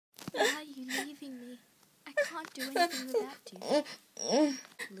leaving me. I can't do anything without you.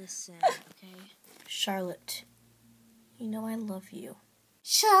 Listen, okay? Charlotte, you know I love you.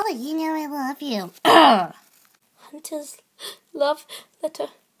 Charlotte, you know I love you. Hunter's love letter.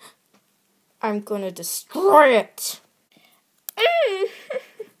 I'm gonna destroy it.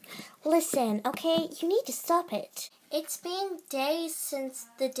 Listen, okay? You need to stop it. It's been days since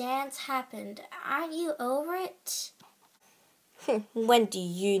the dance happened. Aren't you over it? When do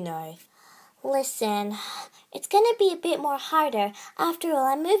you know? Listen, it's gonna be a bit more harder. After all,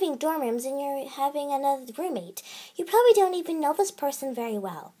 I'm moving dorm rooms and you're having another roommate. You probably don't even know this person very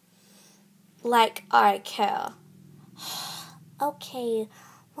well. Like I care. Okay,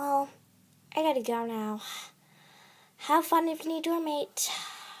 well, I gotta go now. Have fun with your new dormmate.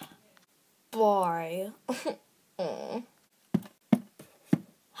 Bye.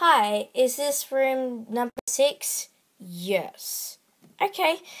 Hi, is this room number 6? Yes.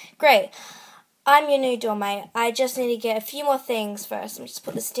 Okay, great. I'm your new doormate. I just need to get a few more things first. Let me just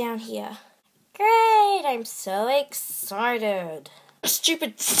put this down here. Great, I'm so excited. A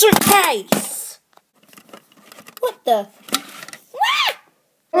stupid suitcase! What the?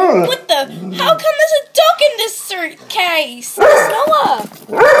 What the? How come there's a dog in this suitcase? Noah!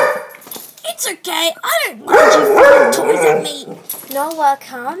 It's okay. I don't mind you throwing toys at me. Noah,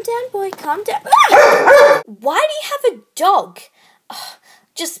 calm down, boy. Calm down. Why do you have a dog?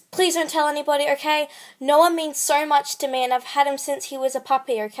 Just please don't tell anybody, okay? Noah means so much to me, and I've had him since he was a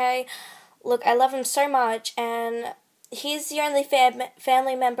puppy, okay? Look, I love him so much, and he's the only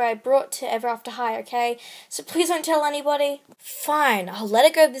family member I brought to Ever After High, okay? So please don't tell anybody. Fine, I'll let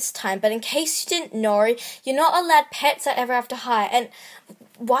it go this time, but in case you didn't know, you're not allowed pets at Ever After High, and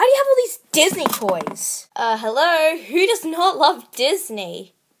why do you have all these Disney toys? Hello? Who does not love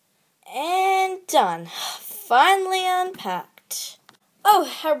Disney? And done. Finally unpacked. Oh,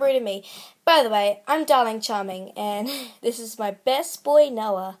 how rude of me. By the way, I'm Darling Charming, and this is my best boy,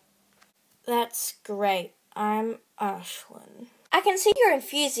 Noah. That's great. I'm Ashlyn. I can see your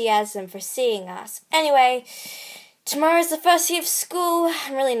enthusiasm for seeing us. Anyway, tomorrow's the first day of school.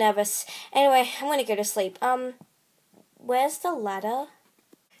 I'm really nervous. Anyway, I'm gonna go to sleep. Where's the ladder?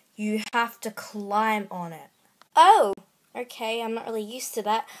 You have to climb on it. Oh, okay. I'm not really used to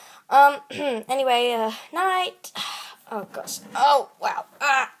that. Anyway, night. Oh, gosh. Oh, wow.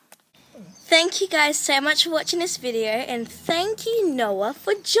 Thank you guys so much for watching this video, and thank you, Noah,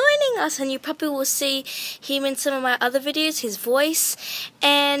 for joining us. And you probably will see him in some of my other videos, his voice.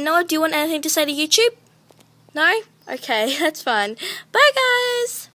 And Noah, do you want anything to say to YouTube? No? Okay, that's fine. Bye, guys.